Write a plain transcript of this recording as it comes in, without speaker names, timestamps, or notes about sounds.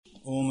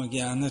Om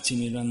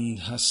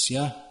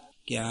Jnanatimirandhasya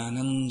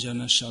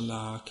Jnananjana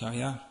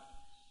Shalakaya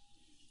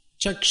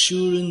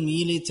Chakshurun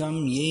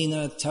Militam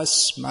Yena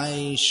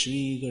Tasmai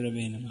Shri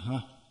Gurave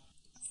Namaha.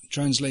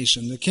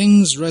 Translation. The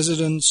king's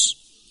residence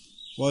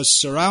was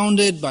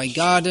surrounded by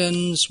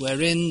gardens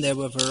wherein there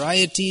were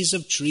varieties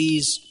of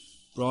trees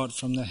brought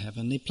from the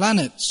heavenly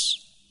planets.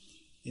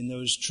 In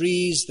those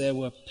trees there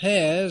were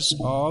pairs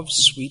of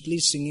sweetly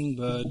singing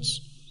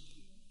birds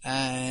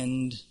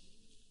and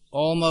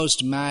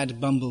almost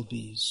mad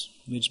bumblebees,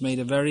 which made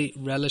a very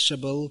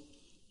relishable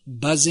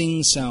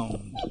buzzing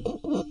sound.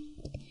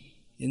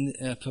 In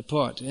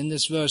purport, in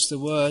this verse the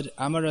word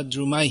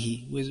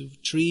Amaradrumahi,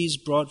 with trees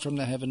brought from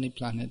the heavenly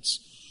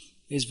planets,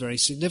 is very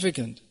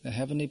significant. The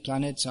heavenly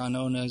planets are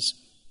known as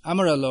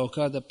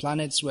Amaraloka, the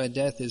planets where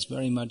death is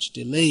very much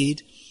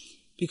delayed,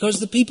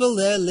 because the people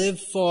there live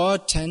for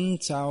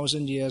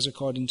 10,000 years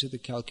according to the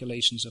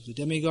calculations of the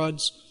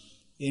demigods,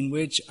 in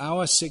which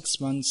our 6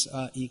 months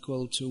are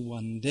equal to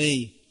 1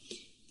 day.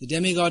 The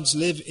demigods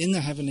live in the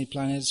heavenly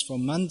planets for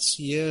months,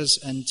 years,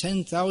 and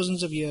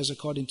 10,000s of years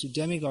according to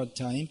demigod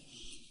time,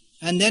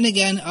 and then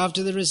again,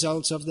 after the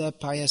results of their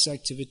pious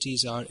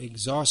activities are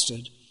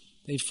exhausted,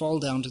 they fall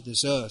down to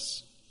this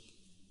earth.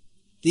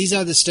 These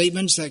are the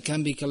statements that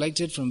can be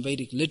collected from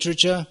Vedic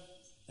literature.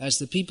 As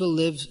the people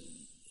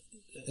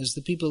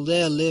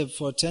there live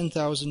for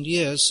 10,000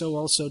 years, so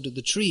also do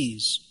the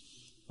trees.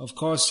 Of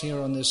course,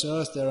 here on this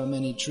earth there are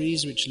many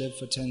trees which live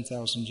for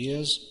 10,000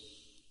 years.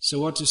 So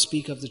what to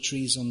speak of the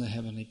trees on the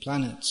heavenly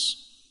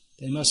planets?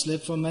 They must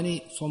live for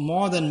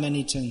more than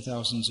many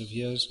 10,000s of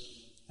years,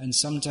 and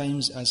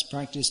sometimes, as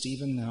practiced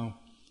even now,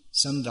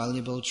 some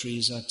valuable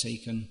trees are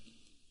taken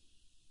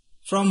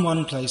from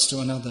one place to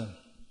another.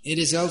 It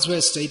is elsewhere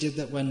stated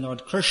that when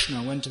Lord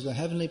Krishna went to the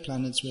heavenly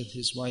planets with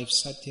his wife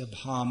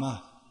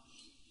Satyabhama,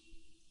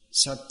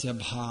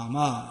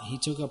 he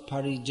took a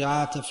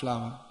parijata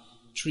flower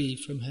tree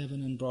from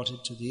heaven and brought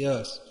it to the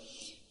earth.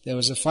 There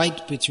was a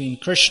fight between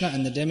Krishna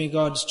and the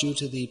demigods due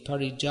to the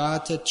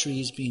parijata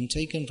trees being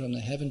taken from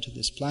the heaven to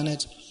this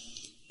planet.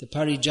 The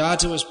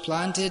parijata was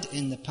planted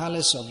in the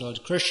palace of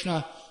Lord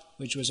Krishna,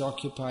 which was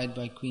occupied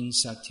by Queen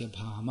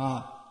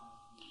Satyabhama.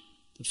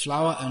 The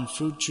flower and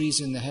fruit trees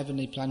in the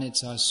heavenly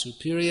planets are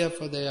superior,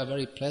 for they are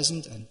very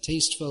pleasant and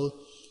tasteful,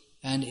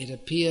 and it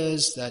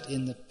appears that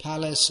in the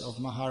palace of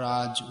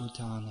Maharaj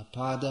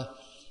Uttanapada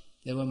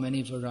there were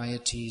many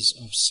varieties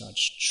of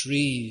such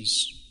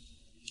trees.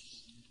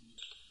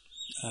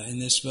 In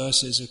this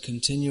verse is a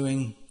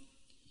continuing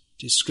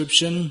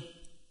description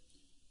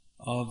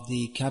of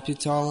the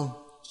capital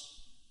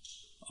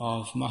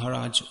of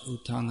Maharaj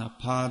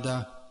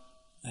Uttanapada,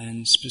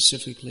 and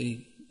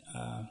specifically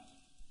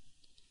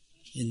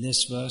in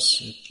this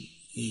verse,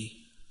 the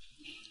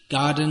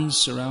gardens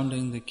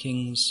surrounding the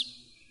king's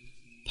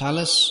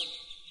palace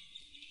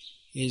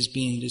is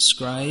being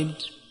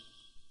described,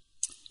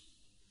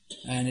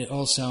 and it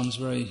all sounds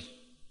very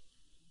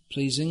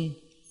pleasing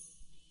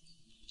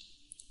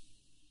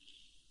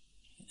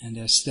and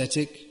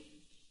aesthetic.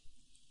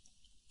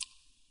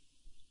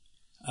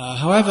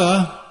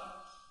 However,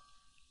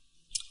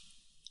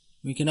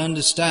 we can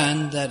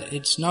understand that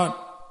it's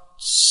not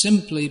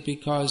simply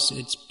because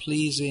it's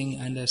pleasing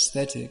and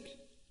aesthetic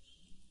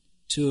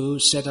to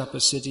set up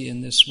a city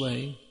in this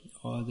way,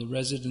 or the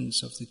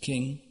residence of the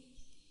king.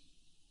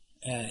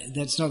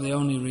 That's not the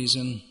only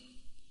reason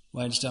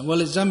why it's done.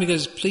 Well, it's done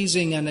because it's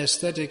pleasing and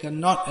aesthetic, and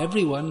not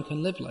everyone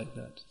can live like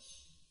that.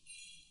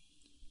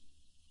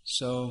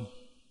 So,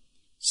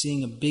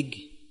 seeing a big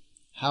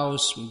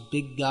house with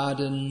big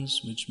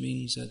gardens, which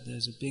means that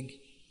there's a big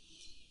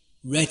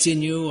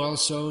retinue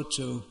also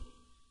to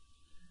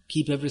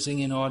keep everything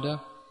in order,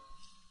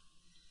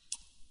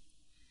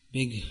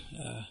 big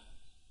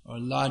or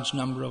large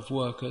number of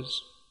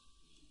workers,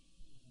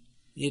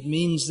 it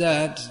means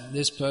that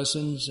this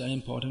person's an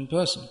important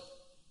person.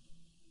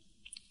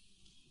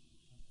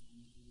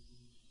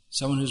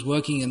 Someone who's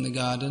working in the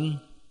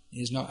garden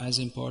is not as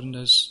important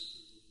as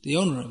the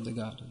owner of the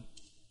garden.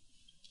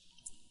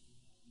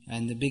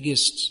 And the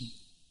biggest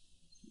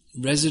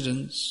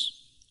residence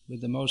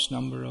with the most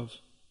number of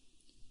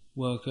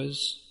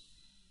workers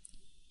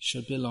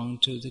should belong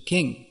to the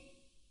king.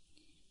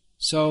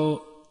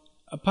 So,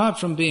 apart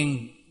from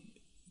being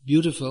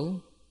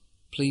beautiful,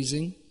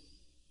 pleasing,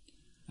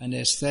 and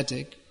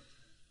aesthetic,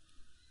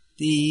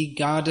 the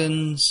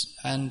gardens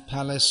and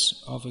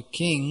palace of a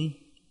king,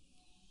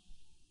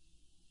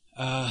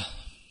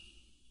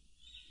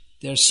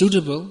 they're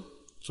suitable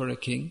for a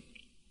king,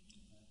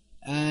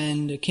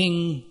 and a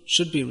king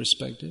should be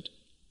respected.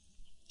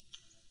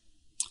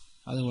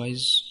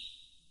 Otherwise,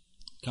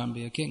 can't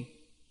be a king.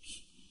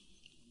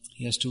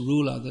 He has to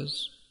rule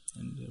others,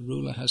 and the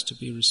ruler has to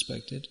be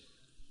respected.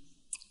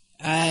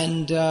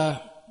 And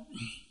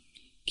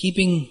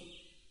keeping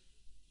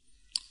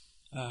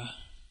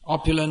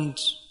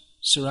opulent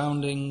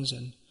surroundings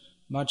and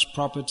much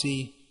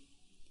property,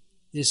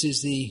 this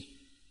is the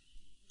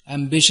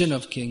ambition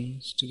of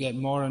kings, to get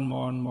more and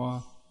more and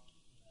more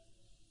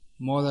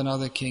than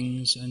other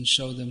kings, and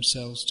show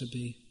themselves to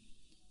be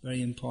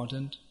very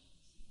important.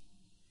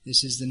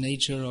 This is the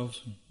nature of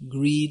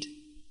greed,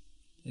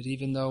 that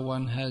even though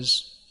one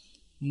has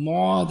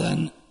more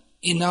than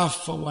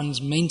enough for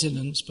one's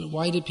maintenance, but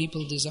why do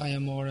people desire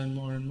more and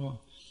more and more?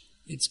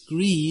 It's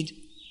greed.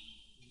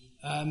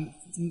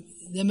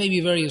 There may be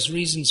various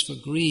reasons for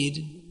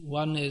greed.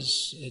 One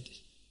is it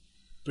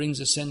brings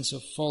a sense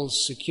of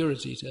false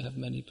security to have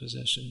many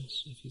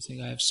possessions, if you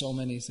think I have so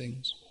many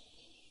things.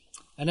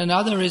 And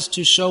another is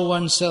to show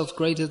oneself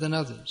greater than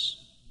others.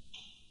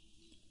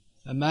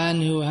 A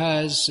man who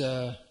has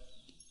 1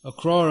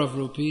 crore of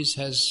rupees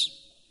has,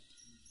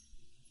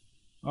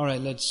 all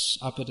right, let's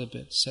up it a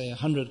bit, say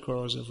 100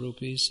 crores of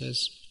rupees,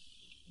 has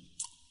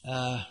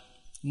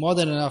more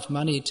than enough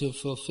money to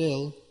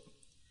fulfill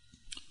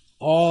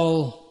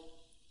all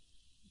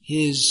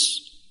his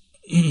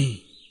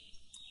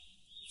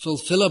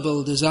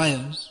fulfillable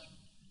desires.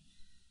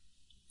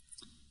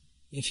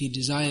 If he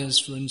desires,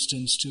 for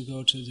instance, to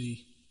go to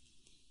the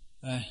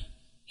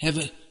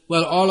heaven,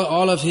 well,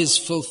 all of his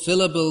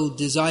fulfillable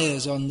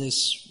desires in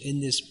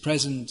this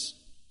present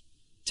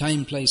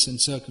time, place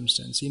and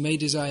circumstance. He may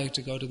desire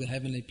to go to the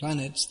heavenly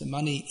planets. The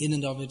money in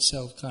and of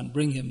itself can't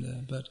bring him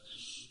there. But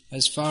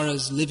as far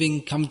as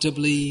living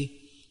comfortably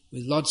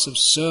with lots of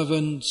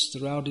servants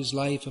throughout his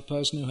life, a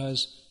person who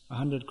has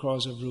 100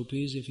 crores of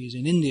rupees, if he's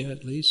in India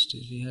at least,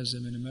 if he has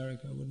them in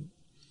America,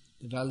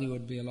 the value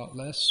would be a lot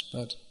less.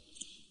 But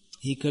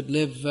he could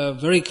live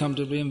very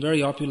comfortably and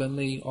very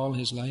opulently all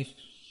his life.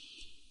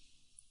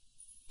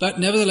 But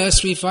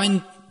nevertheless, we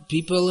find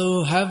people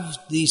who have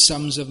these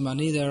sums of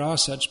money. There are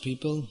such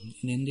people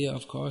in India,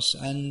 of course,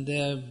 and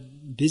they're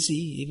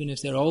busy, even if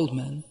they're old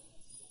men,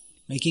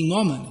 making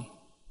more money.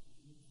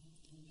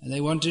 And they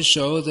want to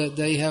show that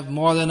they have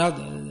more than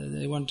others.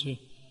 They want to,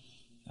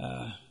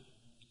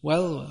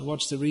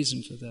 what's the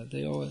reason for that?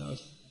 They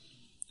always,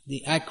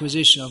 the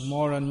acquisition of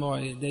more and more,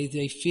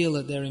 they feel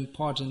that their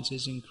importance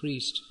is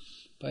increased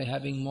by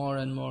having more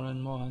and more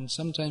and more. And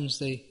sometimes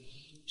they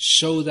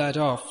show that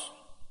off.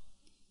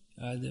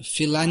 The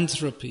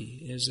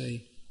philanthropy is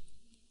a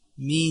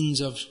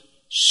means of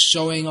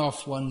showing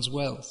off one's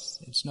wealth.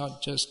 It's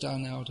not just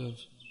done out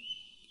of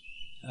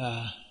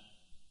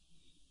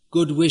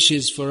good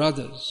wishes for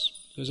others,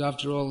 because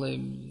after all,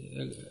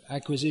 the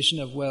acquisition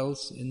of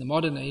wealth in the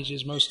modern age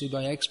is mostly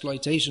by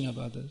exploitation of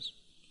others.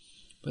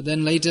 But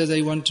then later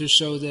they want to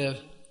show their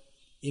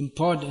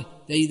importance.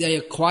 They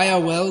acquire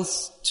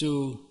wealth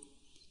to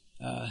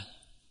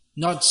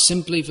not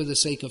simply for the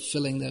sake of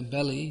filling their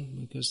belly,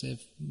 because they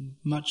have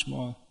much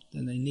more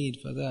than they need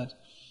for that,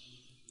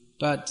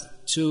 but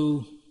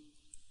to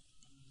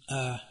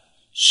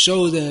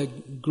show their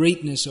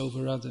greatness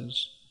over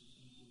others.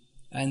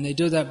 And they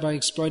do that by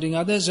exploiting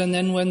others, and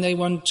then when they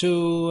want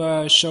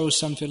to show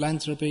some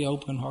philanthropy,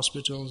 open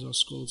hospitals or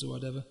schools or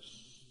whatever,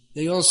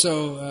 they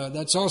also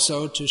that's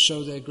also to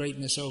show their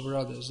greatness over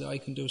others, that I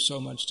can do so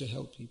much to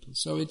help people.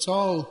 So it's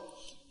all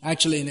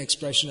actually an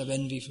expression of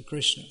envy for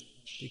Krishna,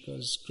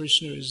 because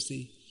Krishna is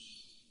the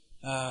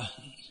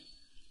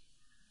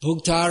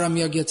Bhuktaram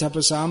yagya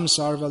tapasam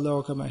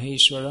sarvaloka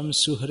maheshwaram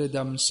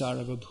suhridam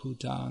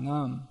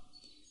sarvabhutanam.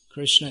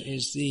 Krishna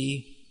is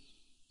the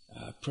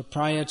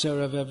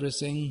proprietor of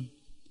everything,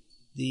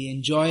 the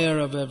enjoyer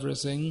of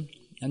everything,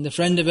 and the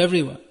friend of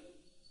everyone.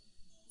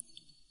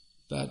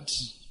 But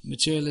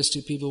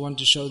materialistic people want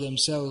to show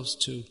themselves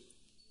to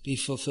be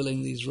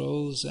fulfilling these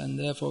roles, and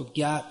therefore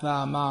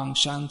gyatva mang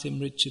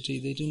shantim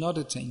richati, they do not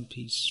attain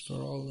peace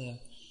for all their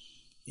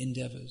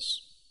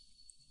endeavors.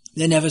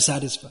 They're never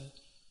satisfied.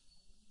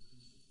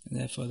 And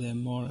therefore they're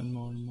more and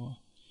more and more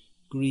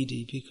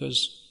greedy,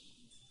 because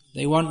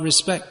they want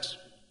respect.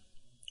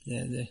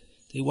 They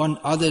want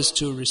others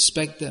to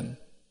respect them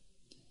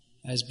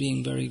as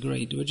being very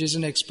great, which is it's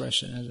an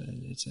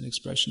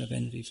expression of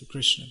envy for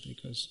Krishna,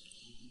 because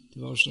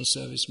devotional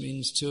service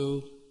means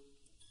to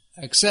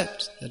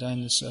accept that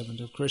I'm the servant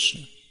of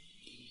Krishna.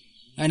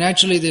 And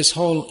actually this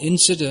whole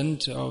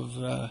incident of,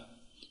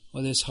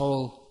 or this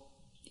whole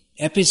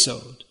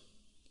episode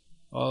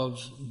of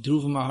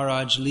Dhruva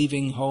Maharaj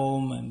leaving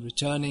home and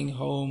returning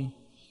home,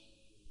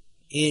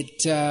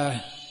 it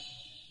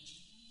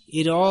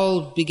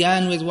all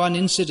began with one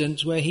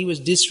incident where he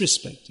was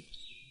disrespected.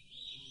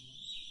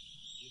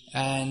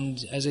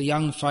 And as a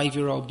young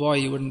 5-year-old boy,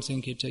 you wouldn't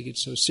think he'd take it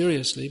so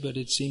seriously, but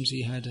it seems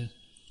he had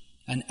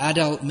an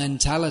adult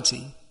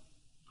mentality.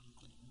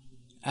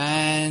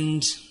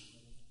 And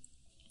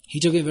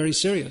he took it very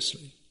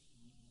seriously.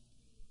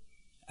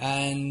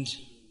 And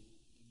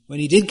when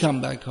he did come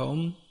back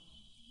home,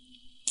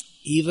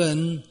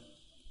 even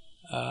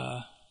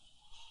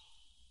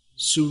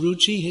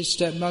Suruchi, his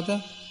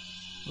stepmother,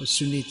 or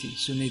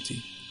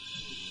Suniti?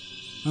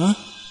 Huh?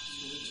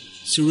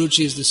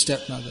 Suruchi is the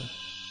stepmother.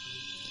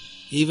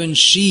 Even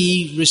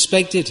she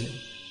respected him.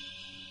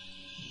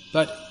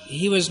 But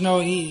he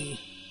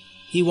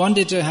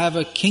wanted to have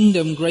a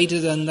kingdom greater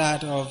than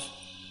that of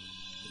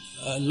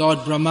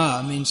Lord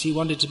Brahma. Means he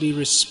wanted to be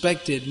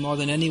respected more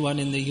than anyone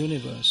in the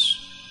universe.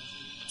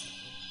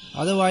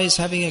 Otherwise,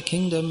 having a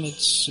kingdom,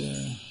 it's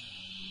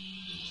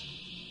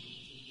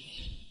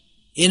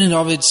in and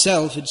of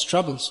itself, it's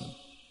troublesome.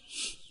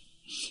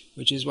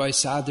 which is why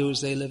sadhus,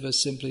 they live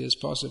as simply as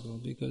possible,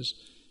 because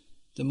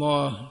the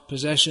more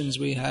possessions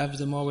we have,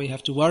 the more we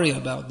have to worry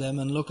about them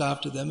and look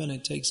after them, and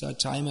it takes our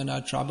time and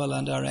our trouble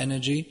and our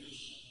energy.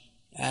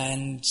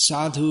 And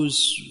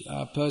sadhus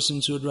are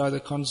persons who would rather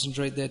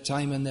concentrate their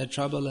time and their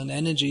trouble and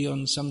energy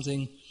on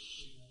something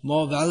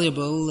more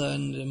valuable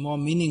and more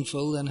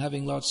meaningful than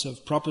having lots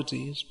of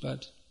properties.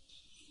 But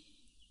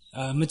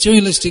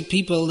materialistic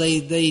people,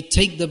 they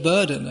take the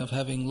burden of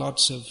having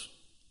lots of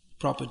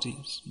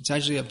properties. It's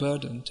actually a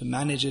burden to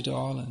manage it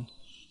all and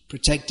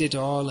protect it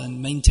all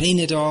and maintain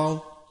it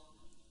all.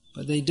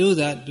 But they do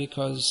that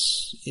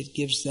because it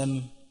gives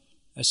them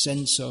a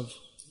sense of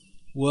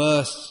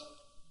worth,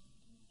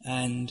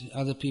 and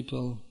other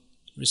people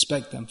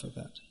respect them for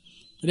that.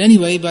 But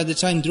anyway, by the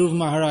time Dhruva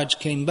Maharaj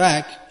came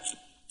back,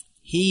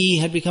 he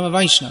had become a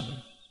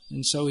Vaishnava,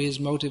 and so his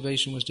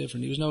motivation was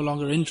different. He was no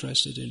longer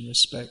interested in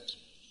respect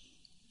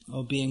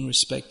or being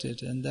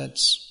respected, and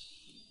that's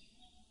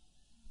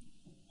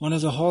one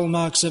of the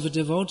hallmarks of a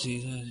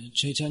devotee.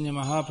 Chaitanya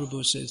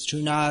Mahaprabhu says,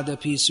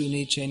 Trunadapi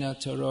suni chena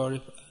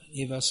taror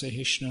iva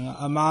sahishna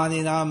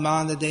amanina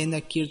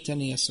manadena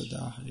kirtaniya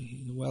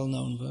sadahari. The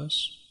well-known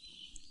verse.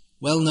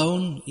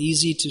 Well-known,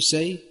 easy to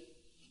say,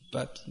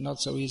 but not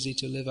so easy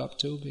to live up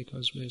to,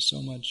 because we're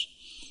so much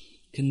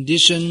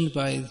conditioned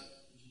by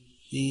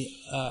the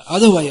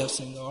other way of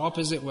thinking, or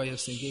opposite way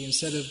of thinking.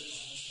 Instead of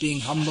being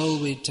humble,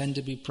 we tend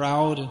to be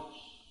proud.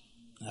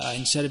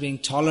 Instead of being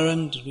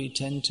tolerant, we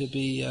tend to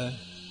be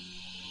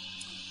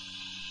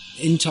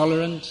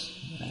intolerant.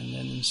 And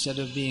then instead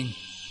of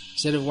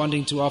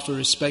wanting to offer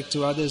respect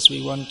to others,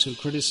 we want to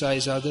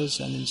criticize others.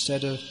 And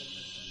instead of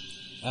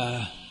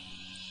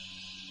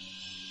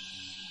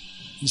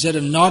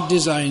not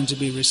desiring to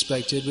be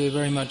respected, we're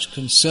very much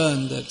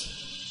concerned that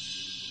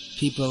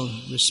people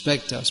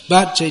respect us.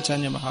 But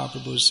Chaitanya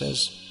Mahaprabhu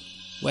says,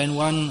 when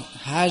one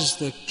has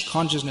the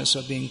consciousness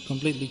of being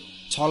completely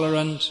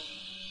tolerant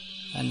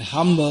and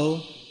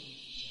humble,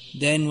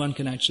 then one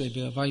can actually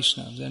be a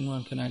Vaishnava. Then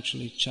one can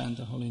actually chant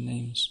the holy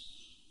names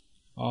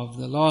of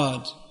the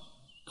Lord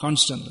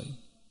constantly.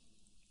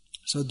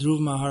 So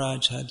Dhruva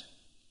Maharaj had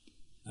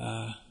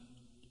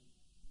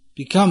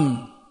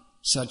become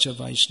such a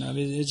Vaishnava.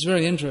 It's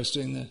very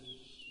interesting that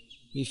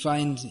we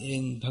find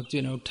in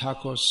Bhaktivinoda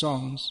Thakur's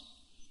songs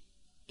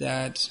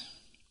that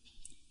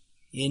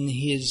in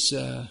his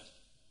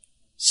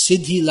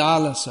Siddhi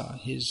Lalasa,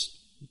 his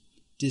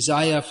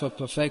desire for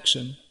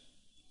perfection,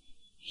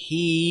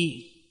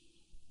 he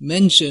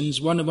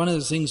mentions one of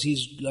the things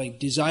he's like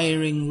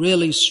desiring,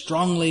 really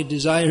strongly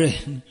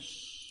desiring,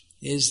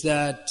 is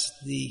that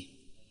the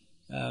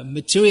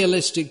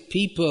materialistic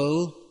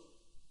people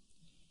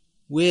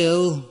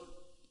will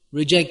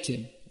reject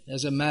him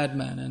as a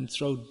madman and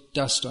throw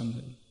dust on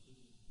him.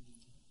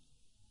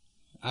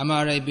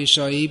 Amare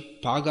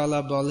Bishai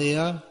Pagala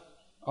Balea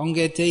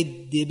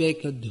Ongete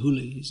Dibeka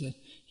Dhuli.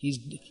 He's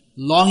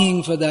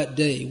longing for that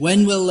day.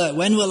 When will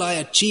I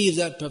achieve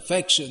that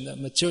perfection that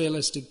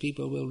materialistic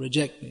people will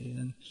reject me?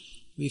 And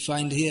we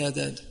find here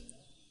that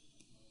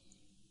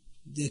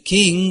the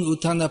king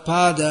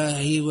Uttanapada,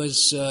 he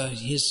was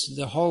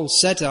the whole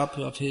setup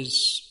of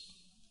his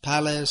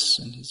palace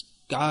and his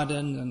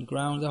garden and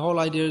ground. The whole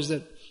idea is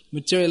that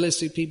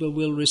materialistic people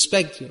will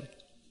respect you.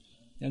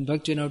 And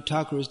Bhaktivinoda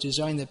Thakur is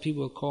designed that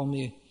people call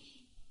me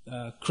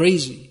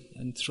crazy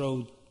and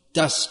throw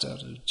dust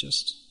out of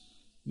just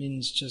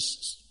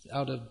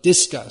out of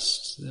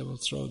disgust. They will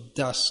throw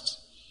dust.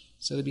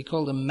 So to be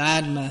called a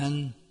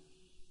madman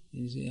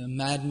is a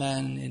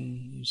madman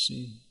in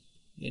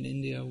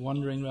India,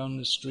 wandering around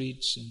the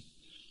streets and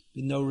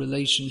with no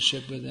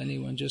relationship with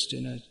anyone, just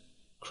in a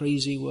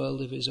crazy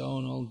world of his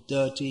own, all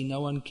dirty.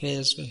 No one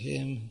cares for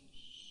him.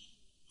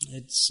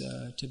 It's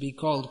to be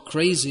called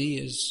crazy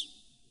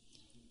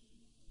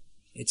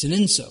it's an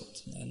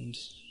insult, and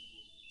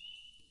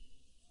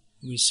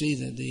we see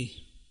that the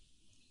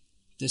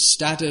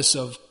status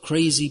of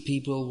crazy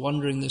people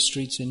wandering the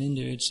streets in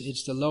India,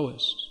 it's the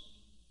lowest.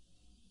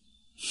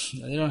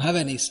 They don't have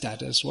any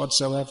status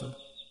whatsoever.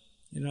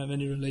 They don't have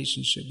any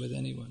relationship with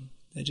anyone.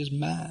 They're just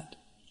mad.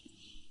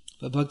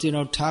 But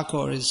Bhaktivinoda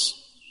Thakur is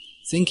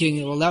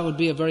thinking, well, that would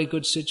be a very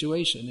good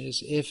situation,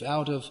 is if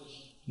out of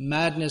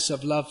madness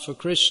of love for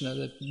Krishna,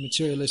 that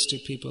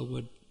materialistic people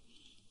would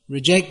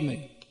reject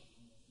me.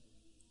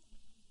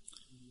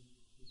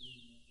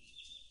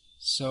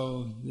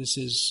 So this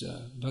is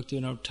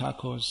Bhaktivinoda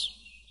Thakur's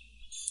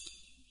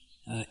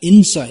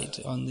insight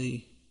on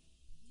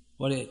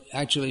what it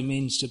actually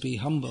means to be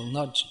humble,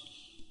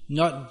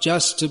 not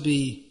just to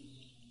be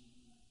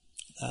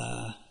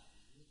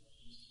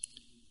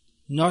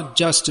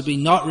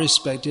not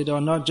respected, or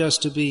not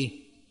just to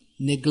be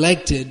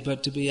neglected,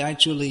 but to be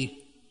actually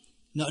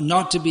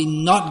not to be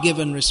not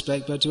given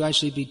respect, but to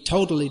actually be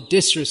totally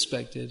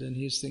disrespected. And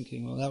he's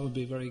thinking, well, that would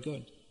be very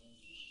good.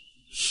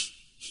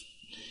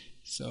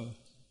 So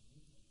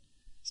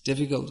it's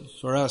difficult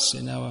for us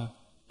in our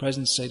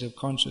present state of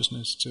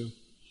consciousness to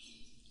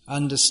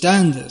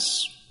understand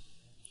this.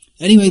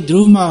 Anyway,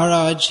 Dhruva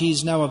Maharaj,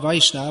 he's now a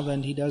Vaishnava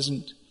and he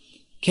doesn't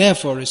care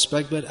for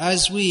respect, but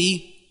as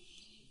we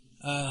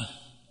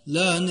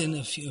learned in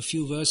a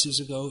few verses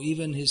ago,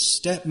 even his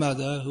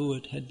stepmother, who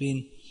had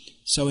been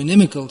so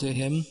inimical to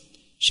him,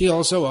 she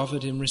also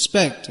offered him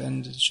respect.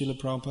 And Srila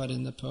Prabhupada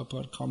in the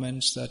purport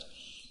comments that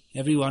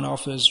everyone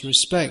offers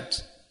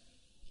respect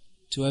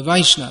to a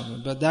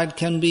Vaishnava, but that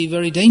can be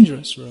very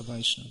dangerous for a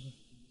Vaishnava.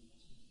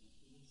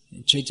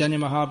 And Chaitanya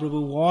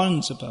Mahaprabhu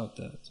warns about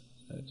that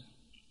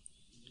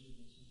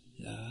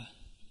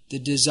the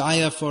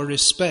desire for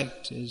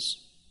respect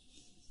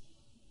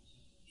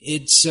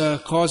it's a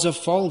cause of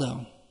fall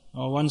down,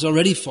 or one's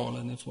already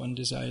fallen if one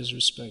desires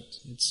respect.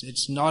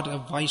 It's not a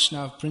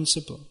Vaishnava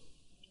principle.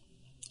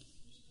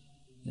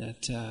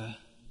 That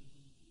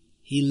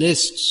he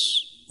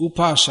lists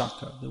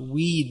upashaka, the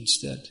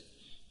weeds that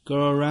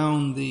go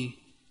around the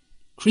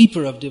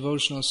creeper of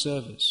devotional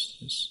service,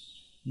 this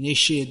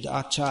nishid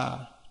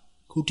achar,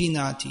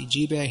 kutinati,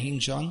 jibe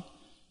hingshan,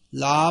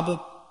 lab,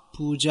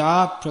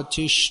 puja,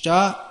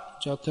 pratishta,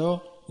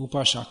 jato,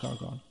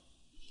 upashakagan.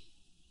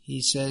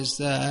 He says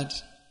that,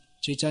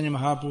 Chaitanya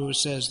Mahaprabhu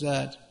says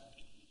that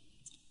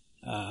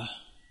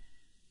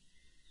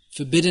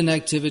forbidden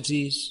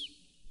activities,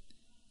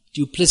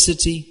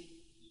 duplicity,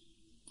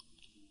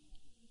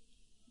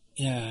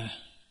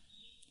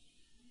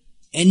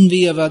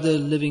 envy of other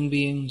living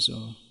beings,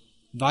 or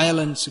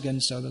violence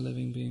against other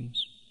living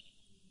beings,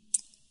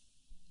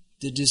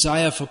 the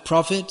desire for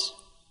profit,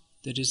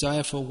 the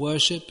desire for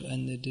worship,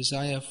 and the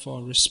desire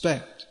for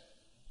respect.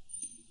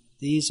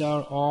 These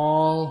are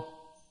all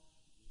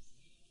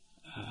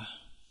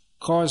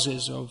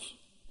causes of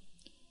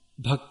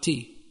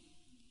bhakti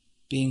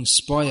being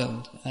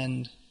spoiled.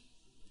 And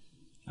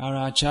our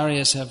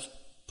acharyas have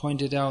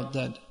pointed out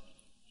that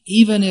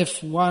even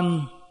if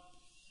one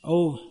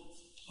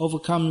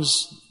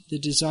overcomes the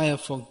desire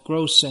for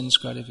gross sense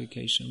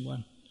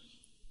gratification,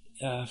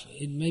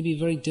 it may be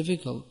very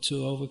difficult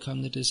to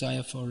overcome the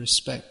desire for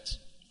respect.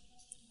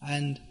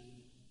 And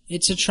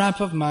it's a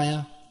trap of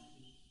Maya.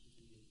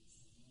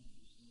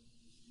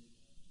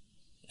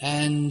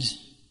 And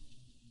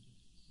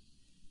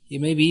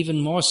it may be even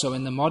more so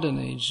in the modern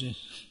age,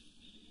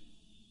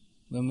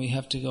 when we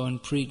have to go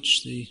and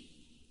preach the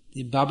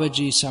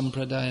Babaji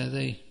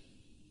Sampradaya.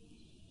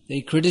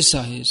 They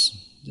criticize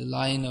the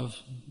line of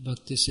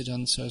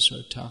Bhaktisiddhanta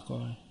Saraswati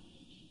Thakur,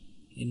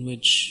 in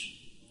which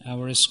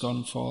our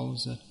ISKCON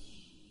falls.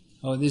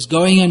 This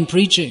going and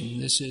preaching,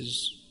 this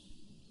is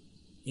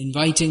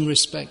inviting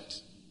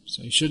respect,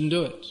 so you shouldn't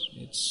do it.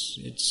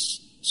 It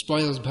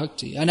spoils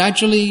bhakti. And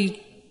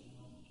actually,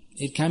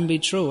 it can be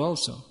true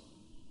also.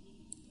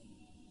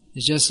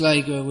 It's just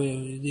like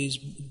these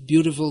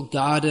beautiful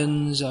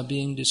gardens are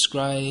being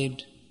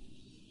described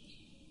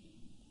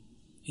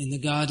in the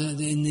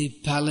garden, in the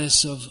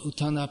palace of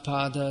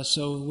Uttanapada.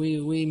 So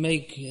we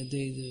make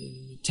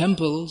the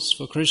temples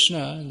for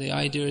Krishna. The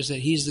idea is that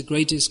he's the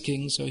greatest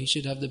king, so he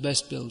should have the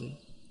best building.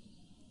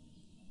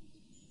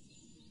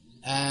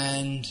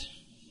 And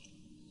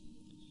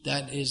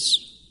that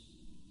is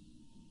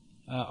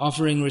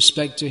offering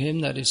respect to him,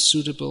 that is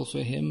suitable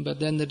for him.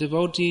 But then the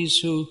devotees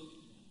who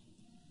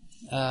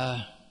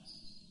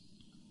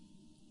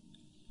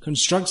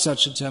construct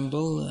such a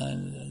temple,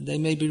 they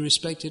may be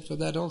respected for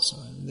that also.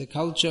 The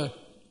culture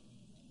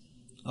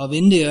of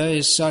India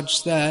is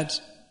such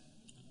that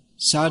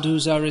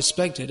sadhus are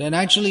respected. And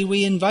actually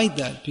we invite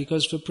that,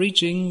 because for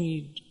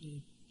preaching,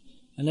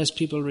 unless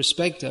people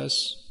respect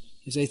us,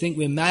 if they think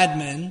we're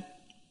madmen,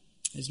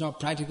 it's not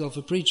practical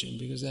for preaching,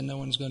 because then no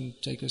one's going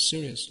to take us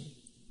seriously.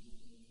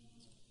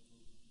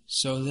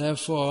 So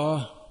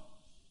therefore,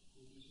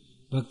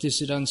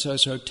 Bhaktisiddhanta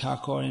Saraswati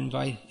Thakur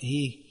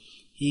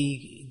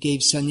he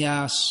gave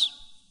sannyas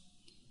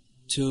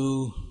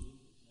to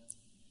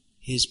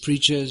his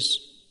preachers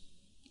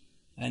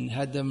and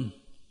had them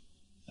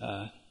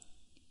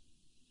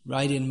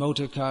ride in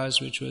motor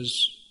cars, which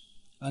was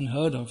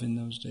unheard of in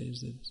those days.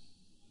 That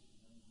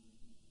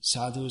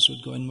sadhus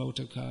would go in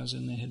motor cars,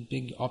 and they had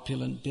big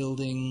opulent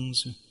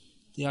buildings.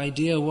 The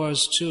idea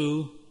was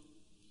to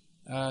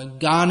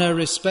garner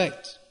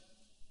respect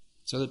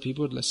so that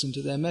people would listen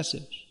to their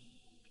message.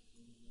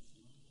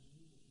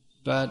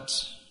 But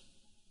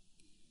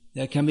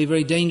that can be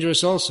very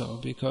dangerous also,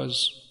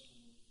 because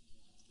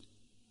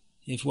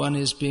if one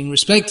is being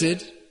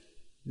respected,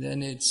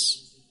 then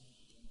it's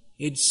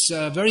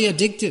very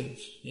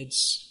addictive.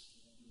 It's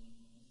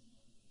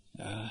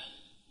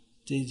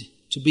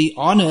to be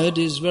honored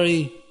is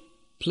very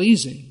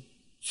pleasing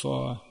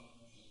for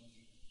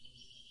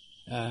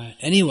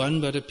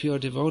anyone but a pure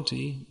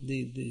devotee.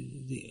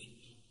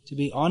 To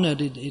be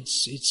honored, it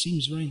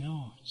seems very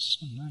it's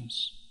so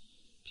nice.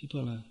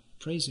 People are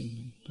praising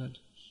me, but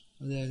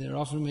they're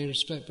offering me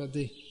respect. But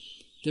the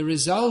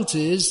result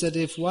is that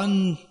if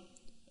one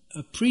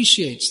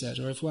appreciates that,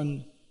 or if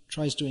one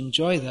tries to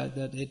enjoy that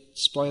it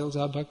spoils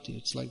our bhakti.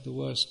 It's like the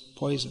worst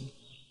poison.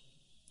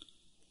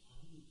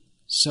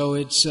 So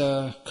it's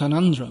a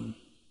conundrum.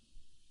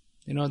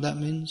 You know what that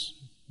means?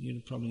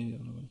 You probably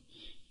don't know.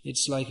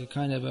 It's like a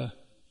kind of a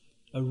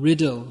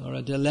riddle or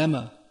a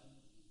dilemma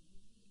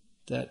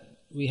that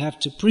we have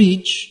to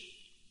preach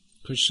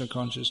Krishna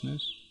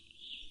consciousness,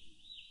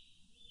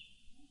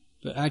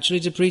 But actually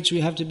to preach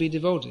we have to be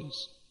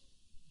devotees.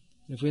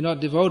 If we're not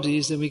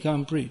devotees, then we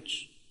can't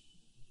preach.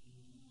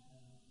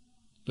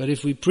 But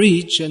if we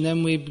preach and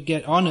then we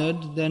get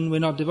honored, then we're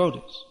not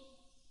devotees.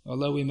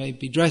 Although we may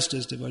be dressed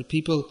as devotees.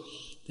 People,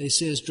 they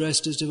see us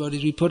dressed as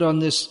devotees. We put on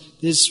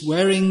this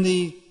wearing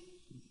the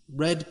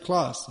red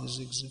cloth.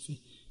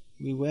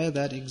 We wear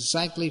that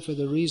exactly for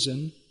the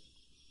reason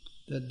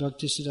that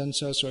Bhaktisiddhanta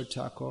Saraswati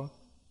Thakur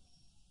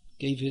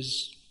gave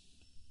his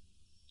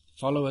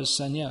followers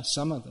sannyas,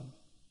 some of them.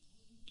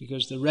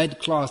 Because the red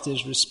cloth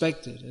is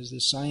respected as the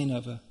sign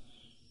of a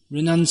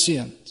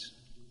renunciant,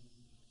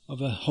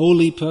 of a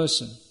holy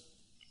person.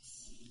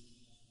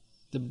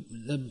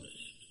 The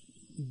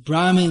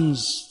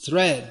Brahmin's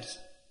thread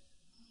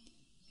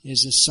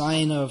is a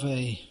sign of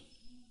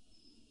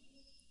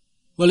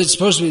it's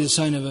supposed to be the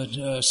sign of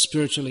a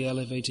spiritually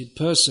elevated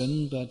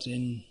person, but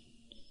in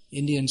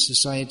Indian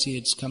society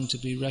it's come to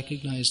be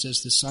recognized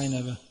as the sign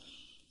of a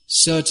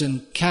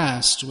certain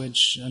caste,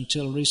 which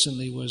until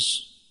recently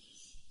was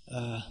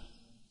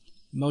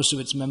most of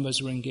its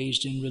members were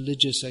engaged in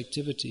religious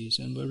activities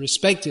and were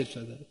respected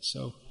for that.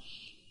 So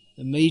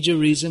the major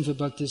reason for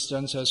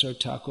Bhaktisiddhanta Saraswati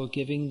Thakur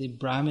giving the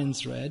Brahmin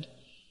thread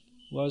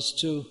was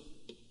to...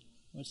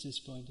 What's this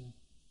point here?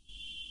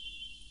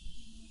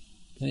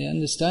 Can you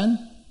understand?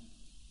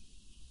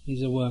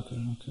 He's a worker,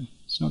 okay.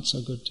 It's not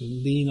so good to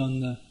lean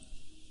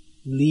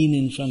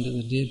in front of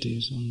the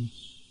deities. You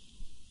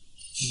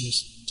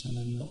just tell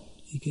him that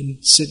he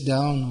can sit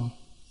down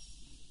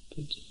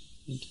but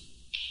it's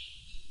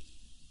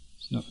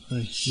not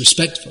very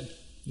respectful.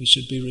 We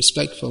should be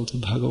respectful to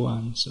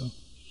Bhagavan. So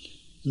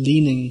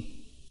leaning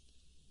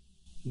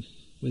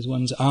with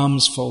one's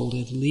arms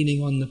folded,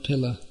 leaning on the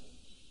pillar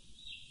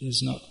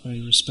is not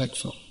very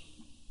respectful.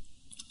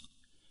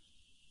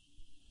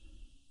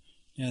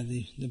 Yeah,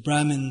 the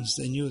Brahmins,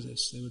 they knew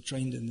this. They were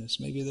trained in this.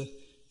 Maybe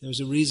there was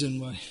a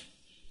reason why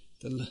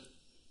the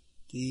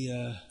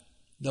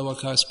lower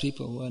caste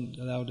people weren't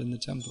allowed in the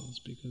temples,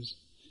 because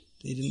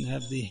they didn't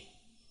have the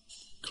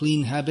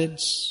clean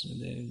habits.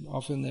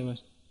 Often they were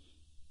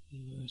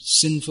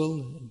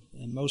sinful,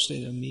 and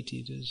mostly they were meat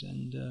eaters,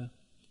 and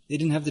they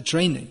didn't have the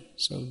training,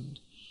 so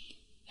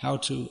how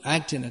to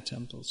act in a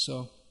temple.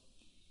 So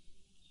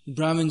the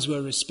Brahmins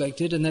were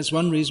respected, and that's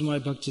one reason why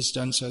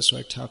Bhaktisiddhanta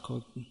Saraswati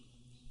Thakur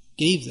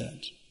gave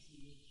that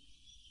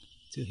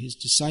to his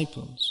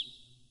disciples,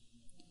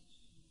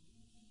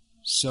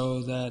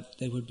 so that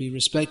they would be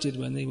respected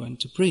when they went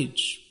to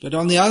preach. But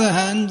on the other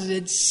hand,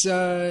 it's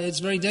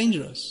very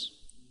dangerous.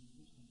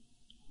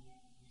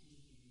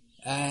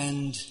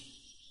 And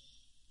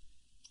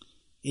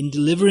in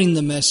delivering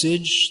the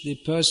message, the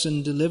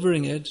person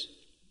delivering it,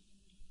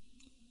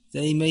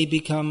 they may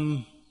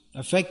become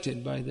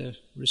affected by the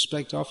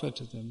respect offered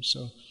to them.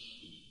 So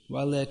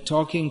while they're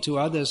talking to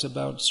others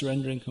about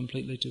surrendering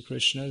completely to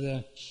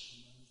Krishna,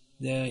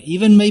 they're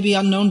even maybe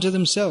unknown to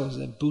themselves,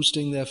 they're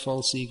boosting their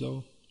false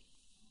ego.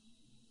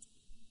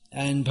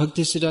 And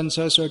Bhaktisiddhanta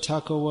Saraswati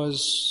Thakur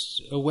was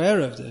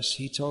aware of this.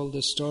 He told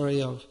the story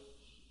of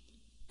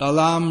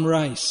Balam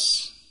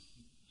rice.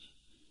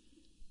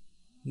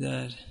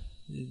 That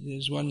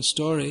there's one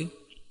story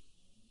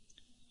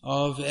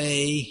of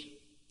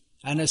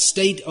an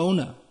estate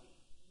owner.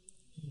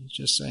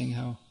 Just saying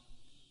how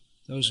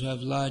those who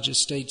have large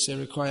estates, they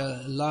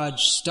require a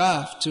large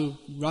staff to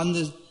run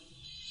the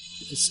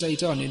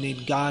estate on. You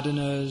need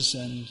gardeners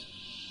and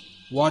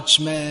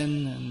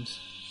watchmen and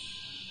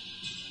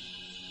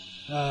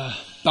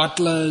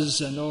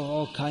butlers and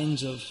all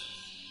kinds of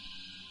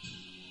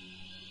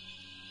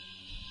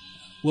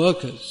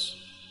workers.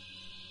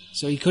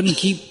 So he couldn't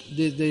keep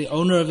the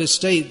owner of the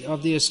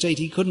estate.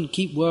 He couldn't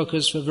keep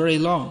workers for very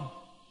long.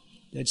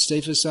 They'd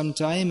stay for some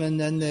time and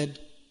then they'd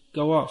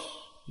go off.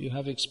 You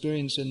have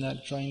experience in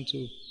that, trying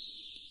to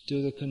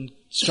do the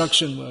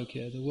construction work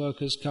here. The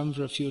workers come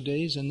for a few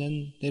days and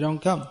then they don't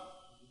come,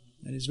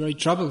 and it's very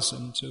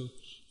troublesome.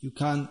 You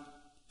can't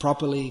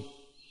properly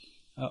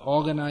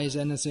organize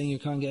anything. You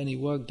can't get any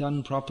work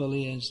done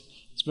properly.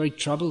 It's very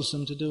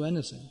troublesome to do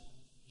anything.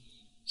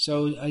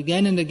 So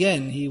again and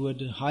again he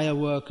would hire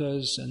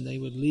workers and they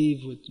would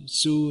leave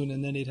soon,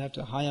 and then he'd have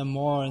to hire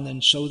more and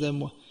then show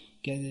them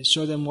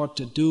what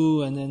to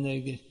do, and then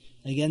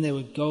they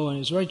would go, and it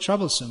was very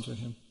troublesome for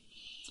him.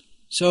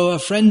 So a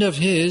friend of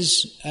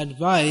his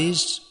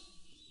advised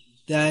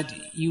that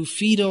you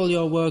feed all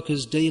your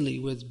workers daily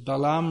with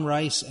balam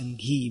rice and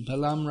ghee,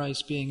 balam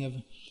rice being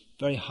a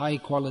very high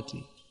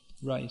quality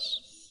rice.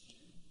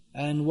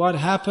 And what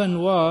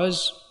happened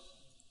was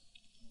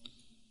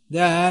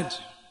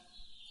that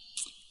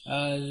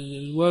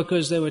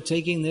workers, they were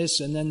taking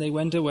this and then they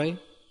went away.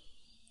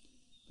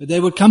 But they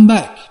would come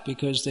back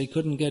because they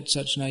couldn't get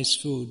such nice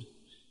food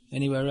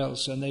anywhere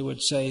else. And they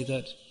would say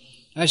that,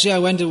 actually I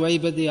went away,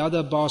 but the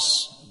other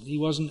boss, he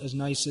wasn't as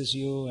nice as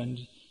you, and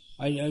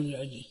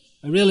I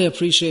really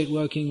appreciate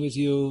working with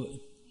you.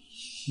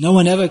 No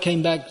one ever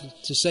came back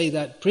to say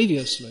that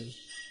previously.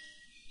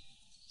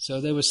 So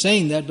they were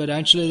saying that, but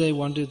actually they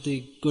wanted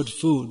the good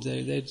food.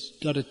 They'd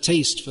got a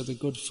taste for the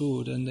good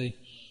food, and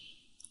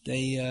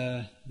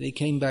they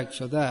came back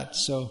for that.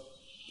 So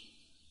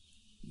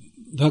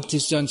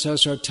Bhaktisiddhanta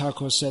Saraswati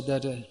Thakur said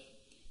that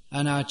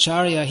an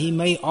acharya, he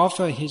may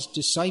offer his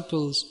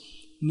disciples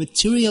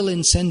material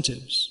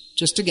incentives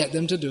just to get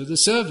them to do the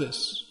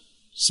service.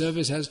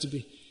 Service has to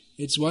be,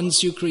 it's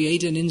once you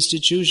create an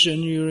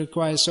institution, you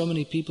require so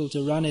many people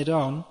to run it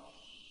on,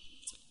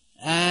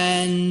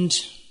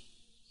 and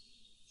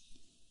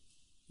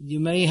you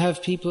may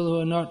have people who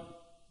are not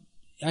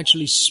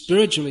actually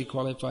spiritually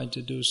qualified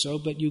to do so,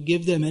 but you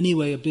give them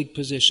anyway a big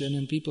position,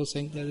 and people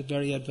think they're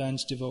very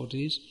advanced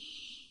devotees,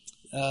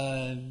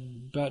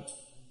 but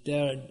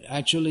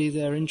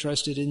they're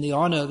interested in the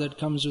honor that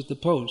comes with the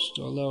post,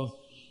 although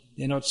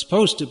they're not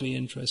supposed to be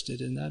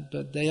interested in that,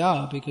 but they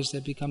are, because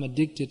they've become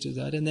addicted to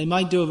that, and they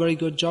might do a very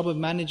good job of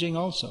managing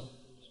also.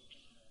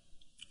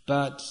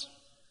 But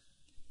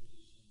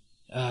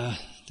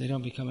they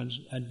don't become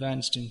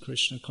advanced in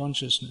Krishna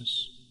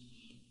consciousness.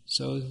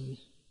 So,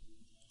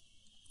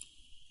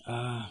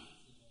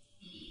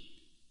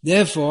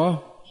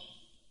 therefore,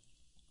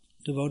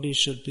 devotees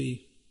should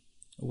be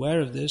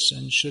aware of this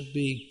and should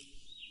be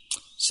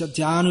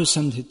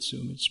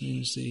satyanusandhitsu, which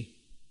means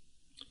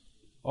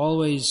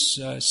always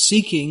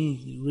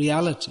seeking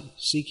reality,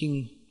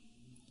 seeking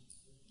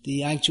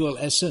the actual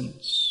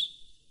essence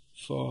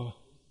for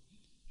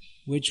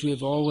which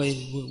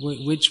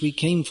we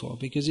came for,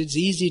 because it's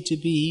easy to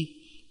be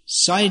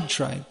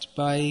sidetracked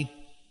by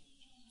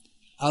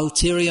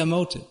ulterior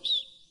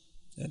motives.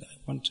 That I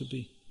want to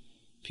be,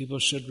 people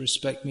should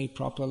respect me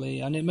properly,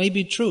 and it may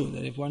be true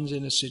that if one's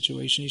in a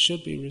situation, he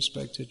should be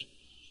respected.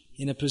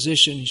 In a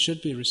position, he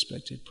should be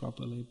respected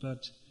properly.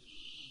 But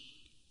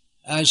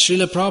as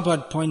Srila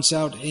Prabhupada points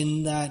out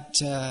in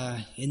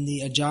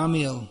the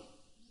Ajamil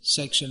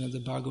section of the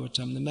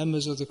Bhagavatam, the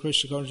members of the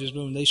Krishna consciousness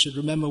movement, they should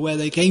remember where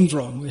they came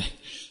from,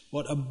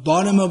 what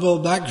abominable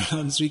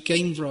backgrounds we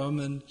came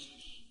from,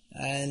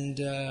 and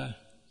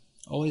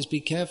always be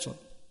careful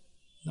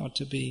not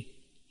to be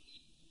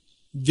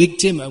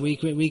victim.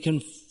 We can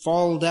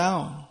fall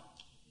down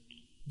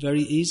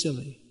very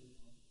easily.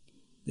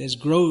 There's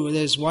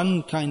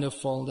one kind of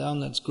fall down,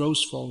 that's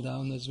gross fall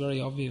down, that's very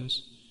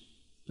obvious.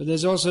 But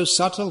there's also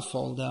subtle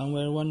fall down,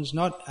 where one's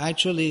not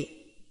actually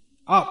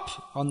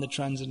up on the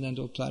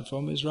transcendental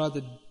platform, is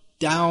rather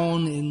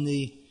down in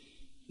the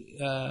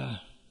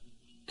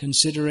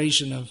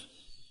consideration of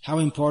how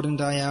important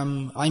I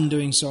am, I'm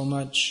doing so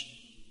much,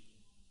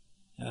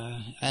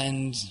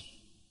 and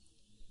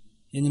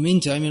in the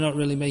meantime you're not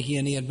really making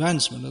any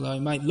advancement, although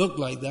it might look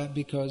like that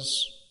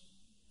because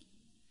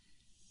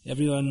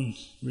everyone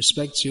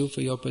respects you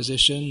for your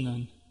position.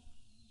 And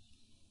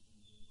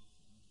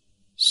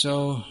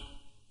so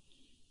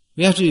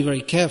we have to be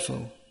very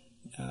careful.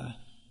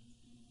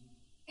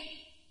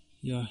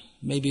 You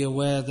may be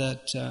aware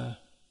that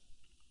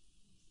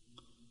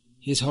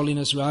His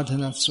Holiness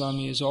Radhanath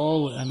Swami is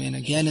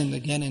again and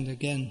again and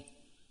again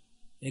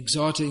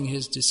exhorting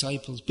his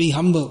disciples, be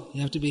humble.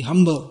 You have to be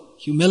humble.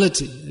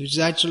 Humility, which is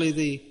actually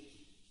the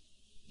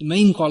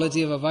main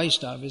quality of a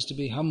Vaishnava, is to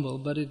be humble,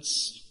 but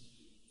it's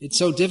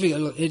so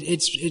difficult.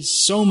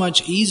 It's so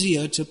much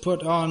easier to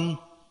put on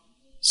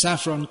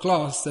saffron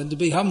cloth than to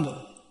be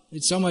humble.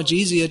 It's so much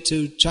easier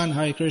to chant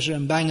Hare Krishna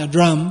and bang a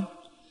drum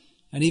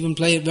and even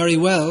play it very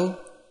well,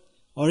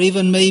 or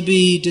even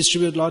maybe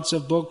distribute lots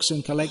of books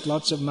and collect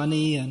lots of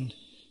money and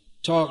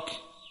talk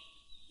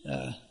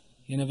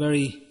in a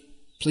very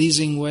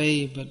pleasing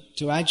way, but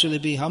to actually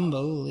be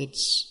humble,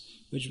 which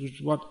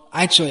what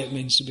actually it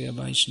means to be a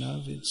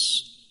Vaishnava,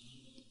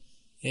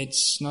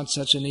 it's not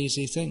such an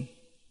easy thing.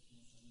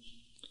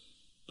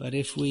 But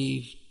if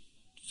we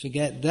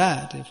forget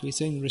that, if we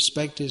think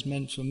respect is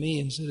meant for me,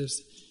 instead of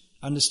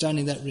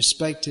understanding that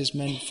respect is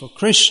meant for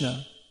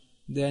Krishna,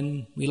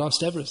 then we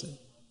lost everything.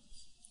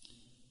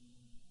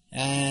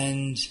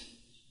 And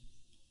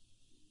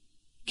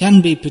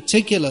can be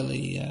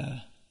particularly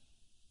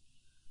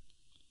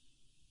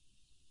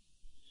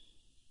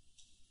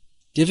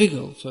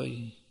difficult for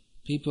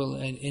people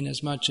in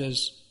as much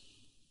as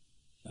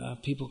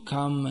people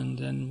come and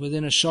then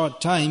within a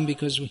short time,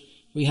 because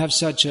we have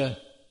such a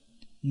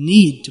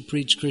need to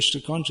preach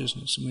Krishna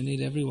consciousness, and we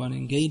need everyone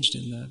engaged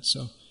in that.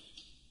 So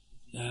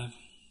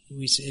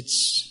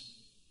it's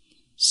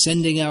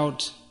sending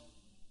out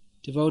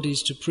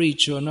devotees to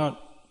preach who are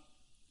not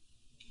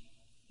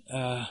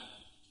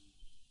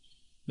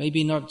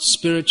maybe not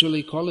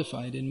spiritually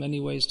qualified in many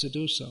ways to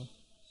do so.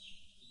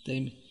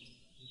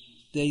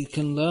 They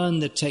can learn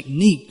the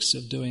techniques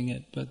of doing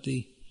it, but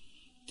the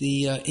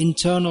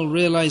internal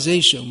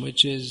realization,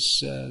 which is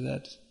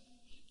that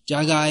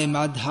Jagai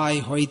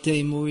madhai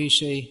hoite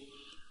muishe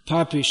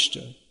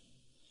papishta,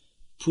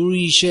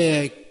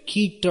 purishe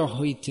kita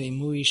hoite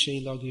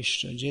muishe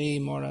logishta, jay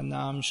mora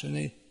nam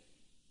shune,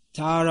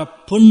 tara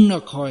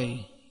punna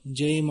koi,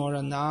 jay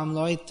mora nam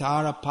loy,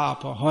 tara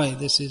papa hoy.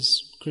 This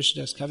is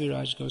Krishnadas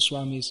Kaviraj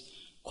Goswami's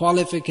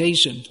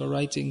qualification for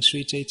writing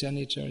Sri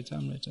Chaitanya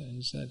Charitamrita,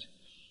 is that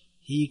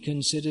he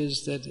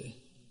considers that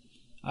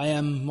I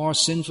am more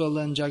sinful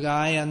than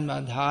Jagai and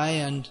Madhai,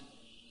 and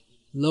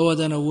lower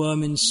than a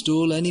worm in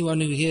stool.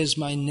 Anyone who hears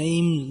my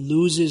name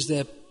loses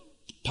their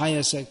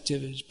pious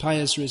activities,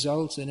 pious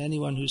results, and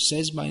anyone who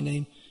says my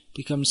name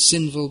becomes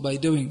sinful by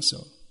doing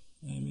so.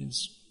 I mean,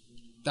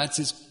 that's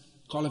his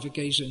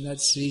qualification.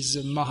 He's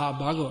a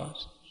Mahabhagavat,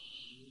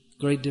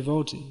 great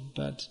devotee.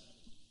 But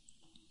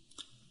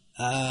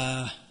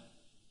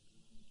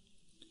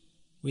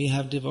we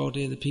have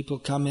devotees. The people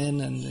come in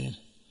and,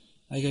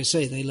 like I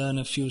say, they learn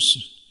a few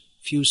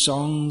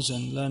songs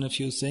and learn a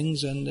few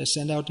things, and they're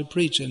sent out to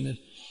preach. And the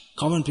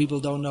common people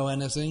don't know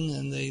anything,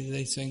 and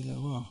they think,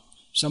 oh,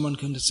 someone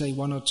can say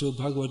one or two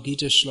Bhagavad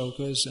Gita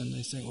shlokas, and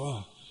they think,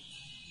 wow,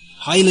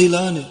 highly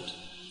learned.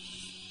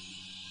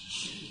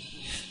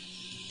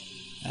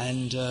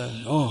 And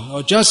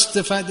or just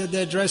the fact that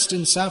they're dressed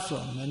in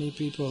saffron. Many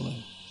people,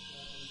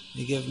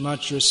 they give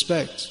much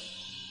respect.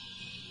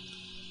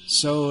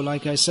 So,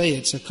 like I say,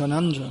 it's a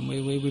conundrum.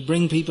 We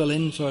bring people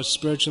in for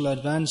spiritual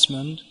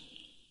advancement,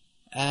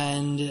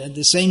 and at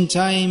the same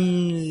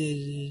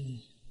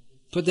time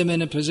put them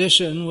in a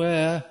position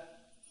where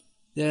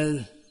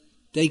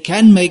they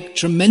can make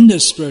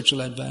tremendous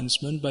spiritual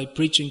advancement by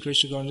preaching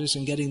Krishna consciousness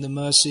and getting the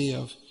mercy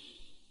of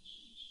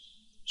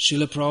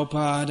Srila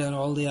Prabhupada and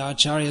all the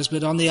acharyas.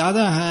 But on the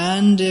other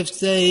hand, if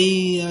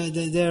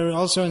they're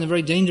also in a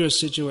very dangerous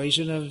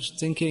situation of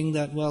thinking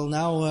that, well,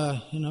 now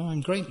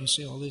I'm great. You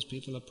see, all these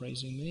people are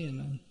praising me,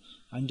 and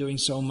I'm doing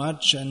so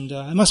much, and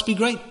I must be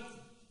great.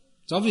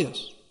 It's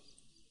obvious.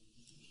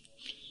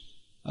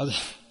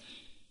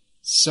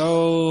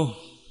 So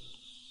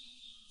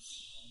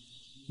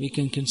we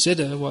can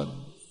consider what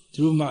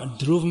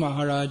Dhruva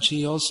Maharaj,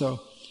 he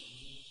also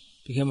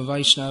became a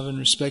Vaishnava and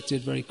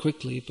respected very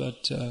quickly,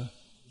 but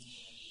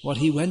what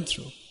he went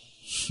through.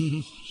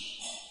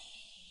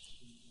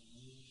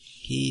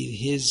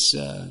 His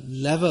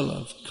level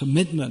of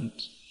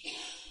commitment,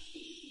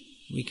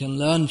 we can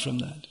learn from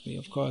that. We,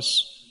 of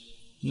course,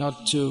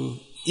 not to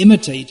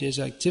imitate his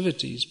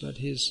activities, but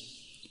his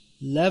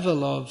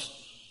level of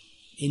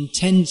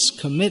intense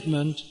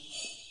commitment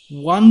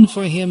won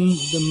for him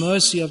the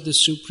mercy of the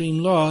Supreme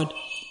Lord,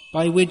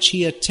 by which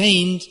he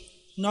attained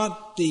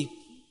not the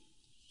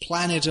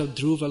planet of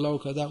Dhruva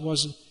Loka, that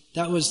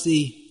was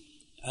the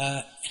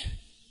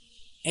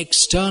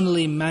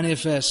externally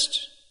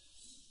manifest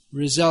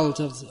result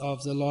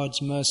of the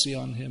Lord's mercy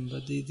on him,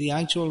 but the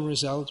actual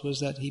result was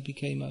that he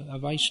became a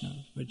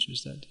Vaishnava, which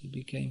was that he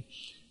became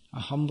a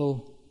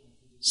humble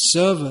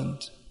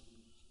servant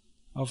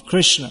of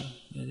Krishna,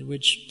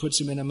 which puts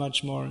him in a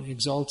much more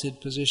exalted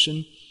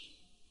position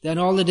than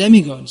all the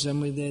demigods.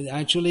 And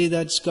actually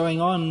that's going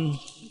on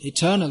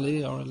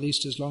eternally, or at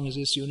least as long as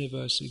this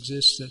universe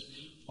exists, that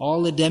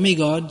all the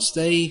demigods,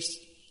 they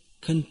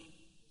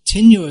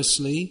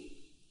continuously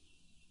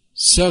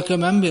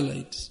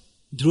circumambulate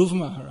Dhruva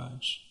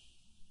Maharaj.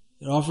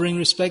 They're offering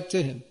respect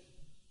to him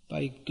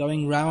by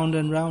going round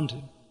and round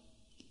him.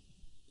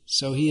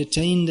 So he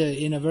attained,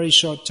 in a very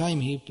short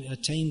time, he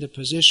attained a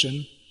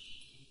position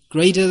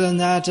greater than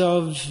that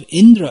of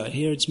Indra.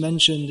 Here it's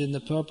mentioned in the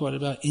purport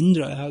about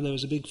Indra, how there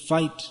was a big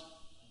fight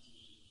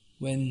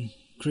when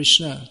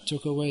Krishna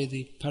took away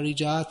the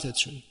Parijata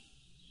tree.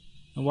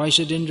 And why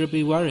should Indra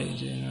be worried?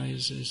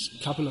 He's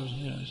a couple of,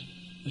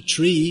 a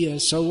tree,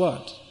 so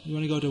what? You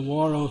want to go to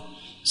war? Or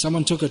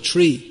someone took a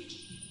tree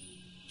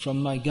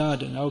from my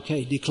garden.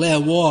 Okay, declare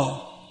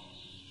war.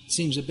 It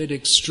seems a bit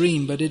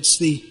extreme, but it's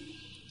the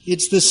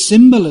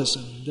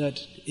symbolism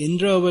that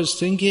Indra was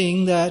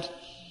thinking that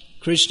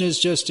Krishna is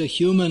just a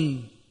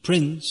human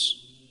prince,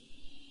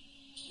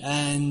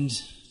 and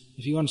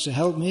if he wants to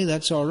help me,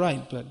 that's all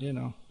right, but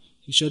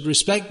he should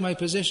respect my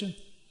position.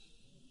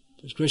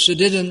 But Krishna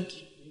didn't.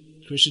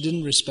 Krishna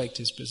didn't respect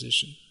his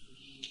position.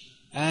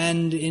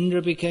 And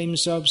Indra became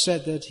so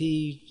upset that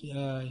he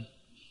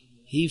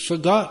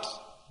forgot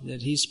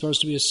that he's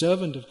supposed to be a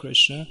servant of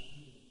Krishna,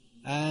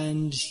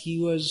 and he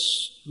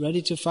was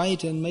ready to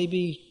fight, and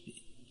maybe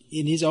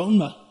in his own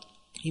mind,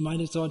 he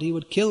might have thought he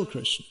would kill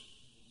Krishna.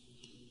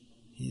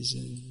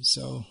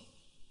 So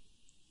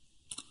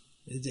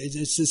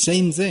it's the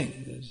same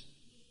thing.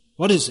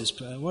 What is this?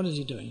 What is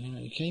he doing?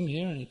 He came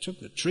here and he took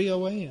the tree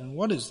away, and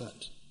what is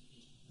that?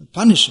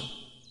 Punish him.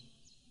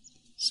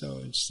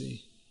 So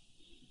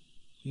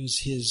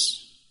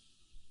his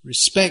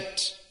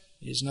respect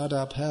is not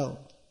upheld.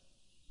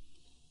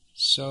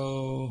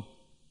 So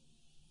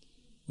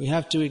we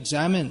have to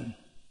examine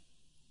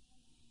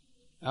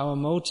our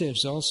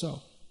motives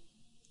also.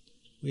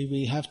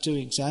 We have to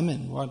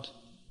examine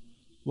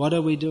what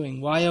are we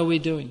doing? Why are we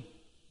doing?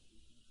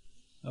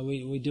 Are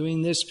we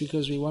doing this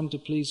because we want to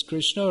please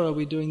Krishna, or are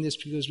we doing this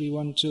because we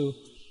want to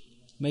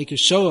make a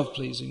show of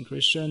pleasing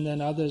Krishna, and then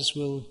others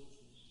will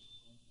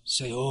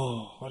say,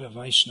 oh, what a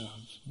Vaishnava.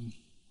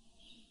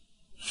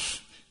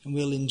 And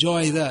we'll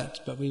enjoy that,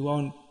 but we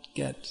won't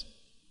get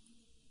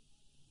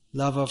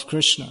love of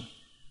Krishna.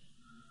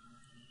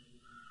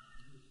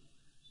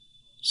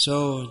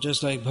 So,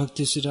 just like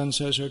Bhaktisiddhanta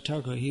Saraswati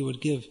Thakur, he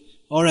would give,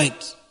 all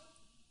right,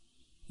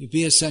 you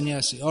be a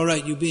sannyasi. All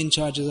right, you be in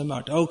charge of the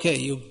mart. Okay,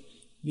 you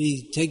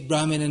take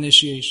Brahmin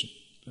initiation.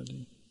 But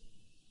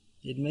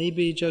It may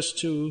be just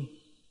to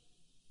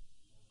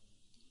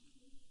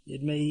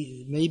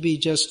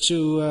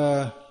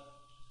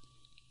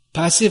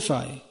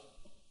pacify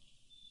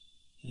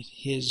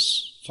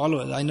his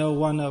followers. I know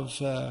one of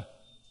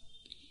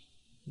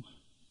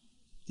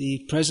the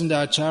present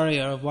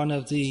Acharya of one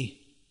of the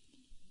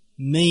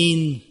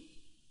main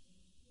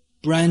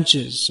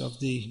branches of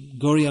the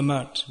Gauriya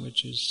Math,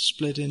 which is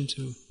split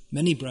into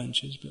many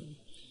branches,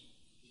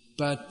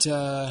 but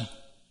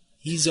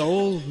he's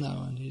old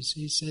now, and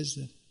he says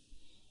that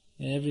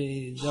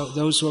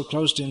those who are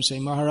close to him say,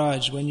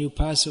 Maharaj, when you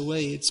pass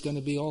away, it's going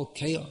to be all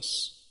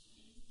chaos.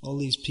 All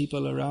these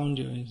people around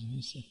you,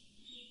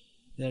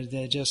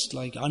 they're just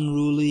like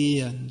unruly.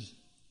 And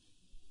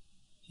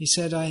he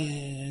said,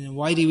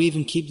 why do you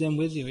even keep them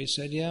with you? He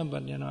said, yeah,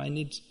 but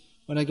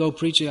when I go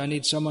preaching, I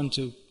need someone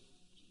to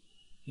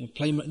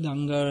play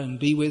mridanga and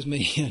be with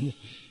me, and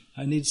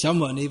I need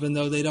someone, even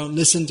though they don't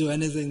listen to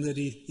anything that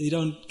they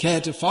don't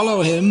care to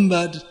follow him,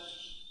 but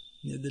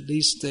at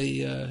least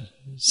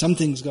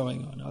something's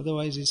going on.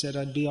 Otherwise, he said,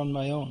 I'd be on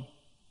my own.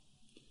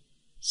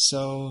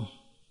 So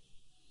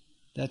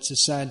that's a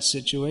sad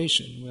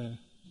situation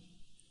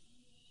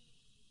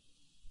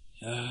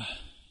where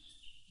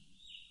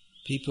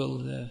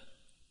people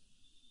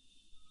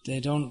they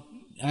don't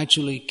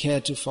actually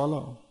care to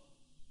follow.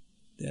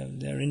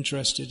 They're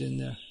interested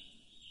in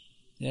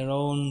their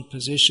own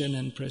position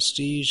and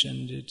prestige,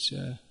 and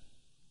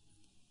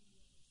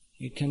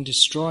it can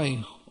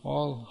destroy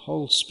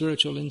whole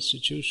spiritual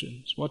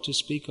institutions. What to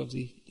speak of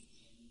the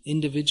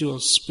individual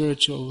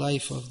spiritual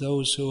life of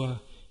those who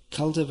are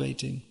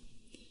cultivating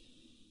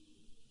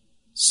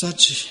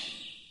such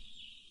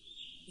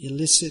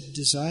illicit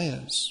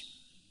desires.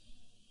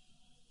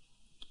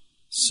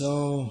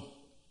 So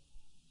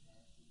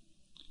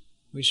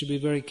we should be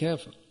very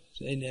careful,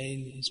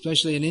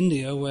 especially in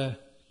India, where,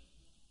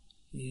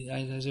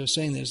 as I was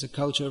saying, there's a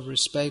culture of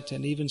respect,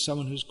 and even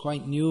someone who's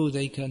quite new,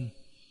 they can,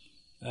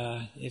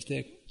 if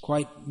they're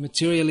quite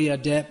materially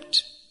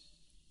adept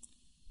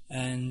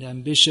and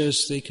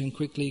ambitious, they can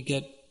quickly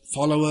get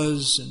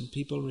followers and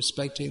people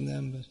respecting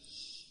them.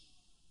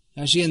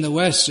 But actually in the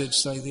West,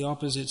 it's like the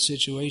opposite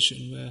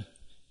situation, where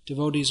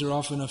devotees are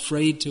often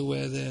afraid to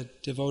wear their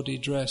devotee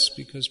dress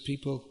because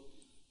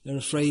they're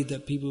afraid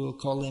that people will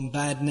call them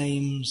bad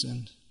names,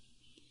 and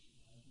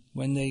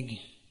when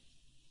they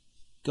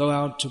go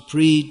out to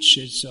preach,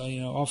 it's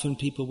often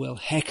people will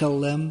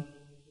heckle them.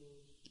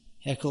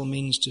 Heckle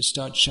means to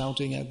start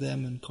shouting at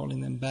them and calling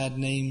them bad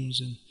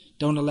names and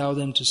don't allow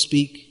them to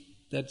speak.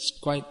 That's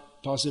quite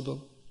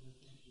possible.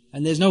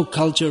 And there's no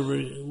culture,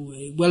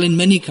 well, in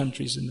many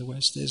countries in the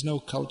West, there's no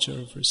culture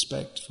of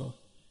respect for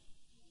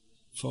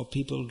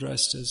people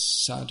dressed as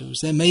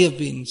sadhus. There may have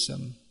been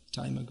some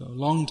time ago,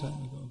 long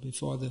time ago,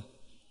 before the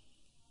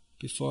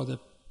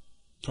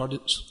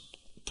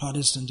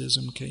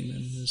Protestantism came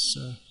in. This,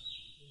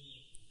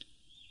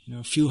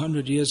 a few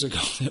hundred years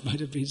ago, there might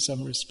have been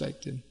some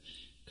respect in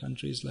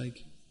countries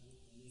like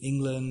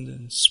England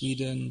and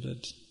Sweden,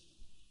 but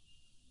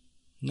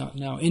not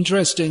now.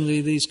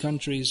 Interestingly, these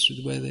countries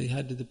where they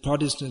had the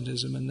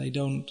Protestantism and they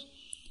don't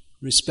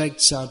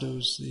respect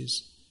sadhus,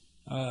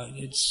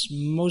 it's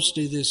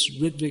mostly this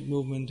Ritvik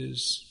movement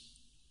is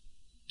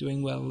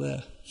doing well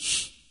there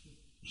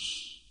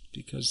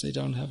because they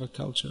don't have a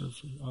culture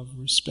of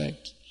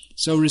respect.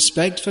 So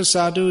respect for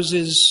sadhus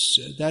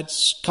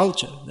that's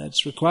culture,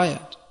 that's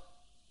required.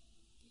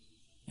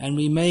 And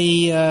we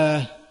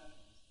may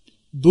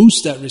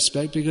boost that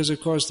respect because, of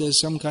course, there's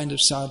some kind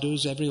of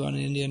sadhus. Everyone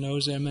in India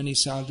knows there are many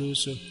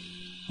sadhus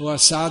who are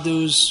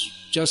sadhus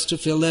just to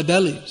fill their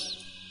bellies.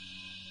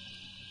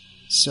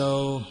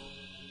 So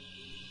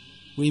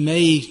we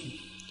may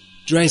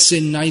dress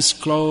in nice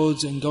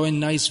clothes and go in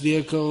nice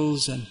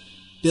vehicles and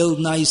build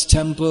nice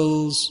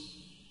temples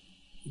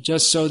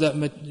just so that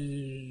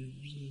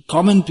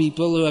common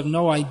people who have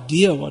no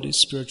idea what is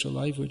spiritual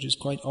life, which is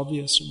quite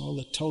obvious from all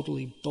the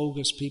totally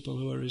bogus people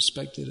who are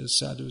respected as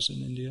sadhus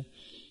in India,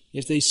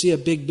 if they see a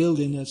big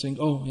building, they think,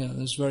 oh yeah,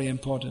 that's very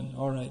important,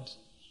 all right.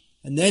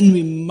 And then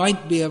we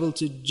might be able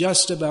to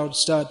just about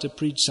start to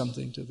preach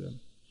something to them,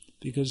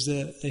 because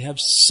they have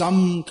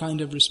some kind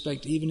of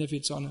respect, even if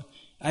it's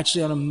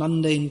actually on a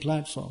mundane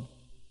platform.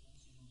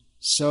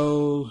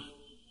 So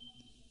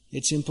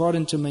it's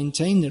important to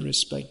maintain the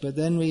respect, but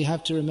then we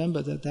have to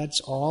remember that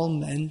that's all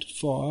meant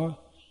for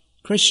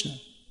Krishna.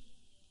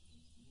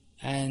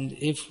 And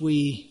if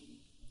we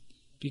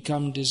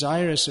become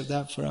desirous of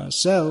that for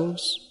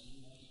ourselves,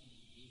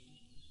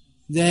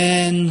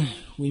 then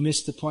we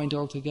miss the point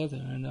altogether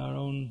and our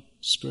own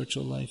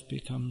spiritual life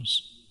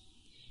becomes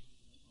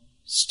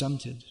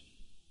stunted.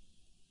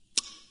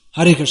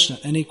 Hare Krishna.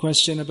 Any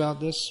question about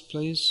this,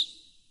 please?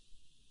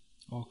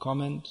 Or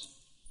comment?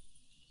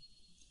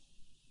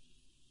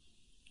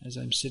 As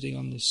I'm sitting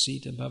on this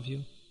seat above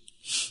you,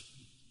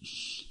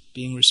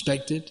 being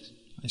respected,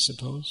 I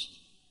suppose.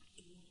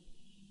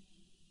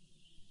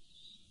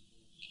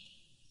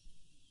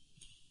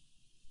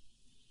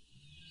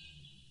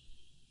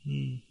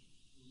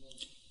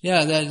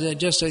 Yeah, I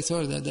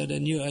thought that a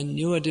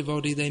newer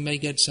devotee, they may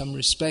get some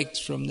respect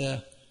from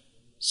their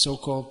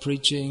so-called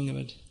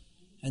preaching,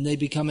 and they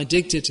become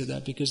addicted to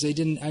that because they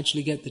didn't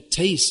actually get the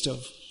taste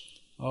of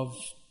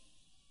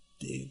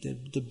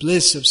the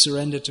bliss of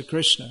surrender to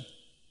Krishna.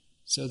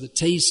 So the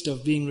taste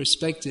of being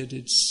respected,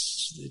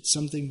 it's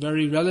something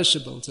very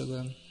relishable to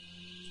them.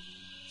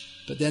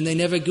 But then they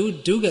never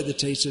do get the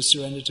taste of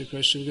surrender to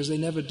Krishna because they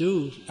never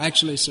do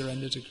actually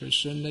surrender to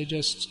Krishna, and they're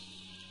just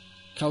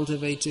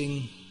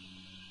cultivating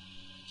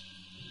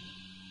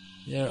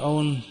their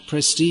own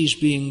prestige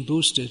being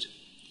boosted.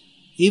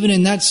 Even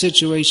in that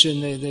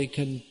situation,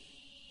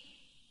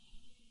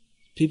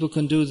 people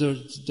can do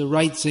the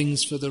right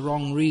things for the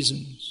wrong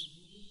reasons.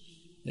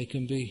 They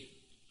can be,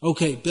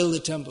 okay, build a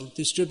temple,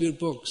 distribute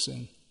books,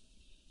 and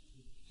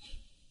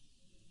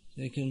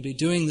they can be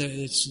doing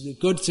the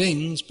good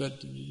things,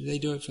 but they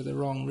do it for the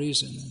wrong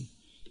reason. And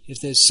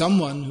if there's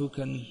someone who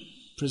can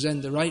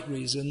present the right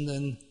reason,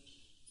 then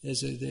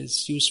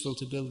it's useful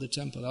to build the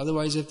temple.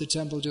 Otherwise, if the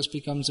temple just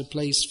becomes a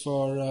place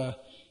for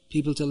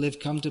people to live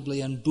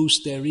comfortably and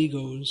boost their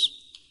egos,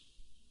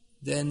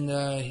 then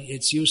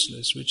it's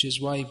useless, which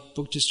is why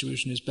book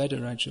distribution is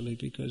better, actually,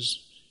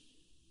 because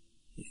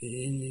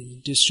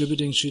in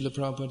distributing Srila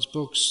Prabhupada's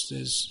books,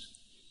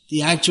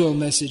 the actual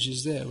message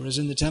is there, whereas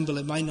in the temple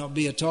it might not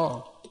be at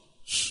all.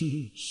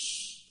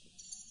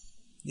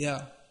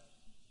 Yeah.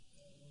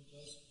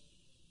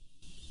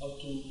 How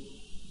to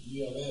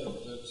be aware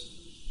of that?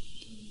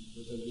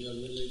 Whether we are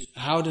really...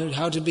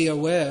 How to be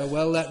aware?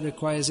 Well, that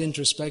requires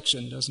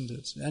introspection, doesn't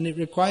it? And it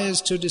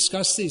requires to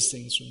discuss these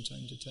things from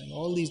time to time.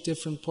 All these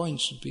different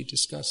points should be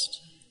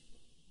discussed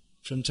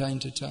from time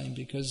to time,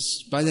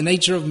 because by the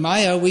nature of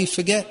Maya we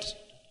forget.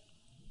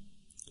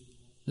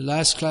 The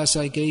last class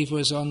I gave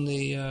was on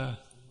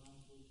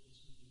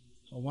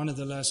one of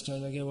the last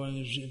times I gave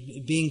was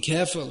being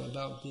careful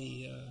about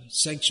the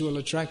sexual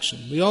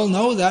attraction. We all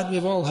know that,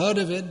 we've all heard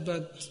of it,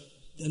 but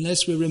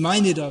unless we're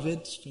reminded of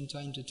it from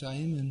time to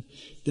time, and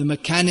the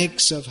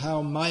mechanics of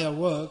how Maya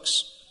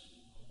works,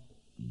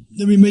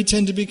 then we may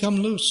tend to become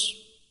loose.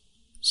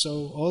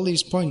 So all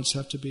these points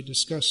have to be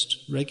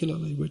discussed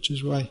regularly, which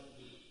is why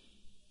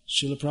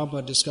Srila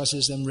Prabhupada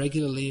discusses them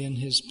regularly in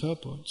his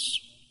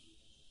purports.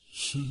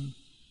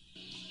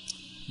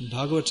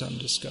 Bhagavatam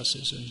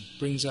discusses and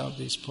brings out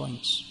these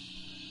points.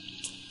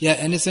 Yeah,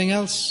 anything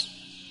else?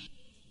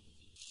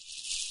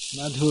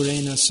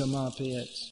 Madhurena samapayat.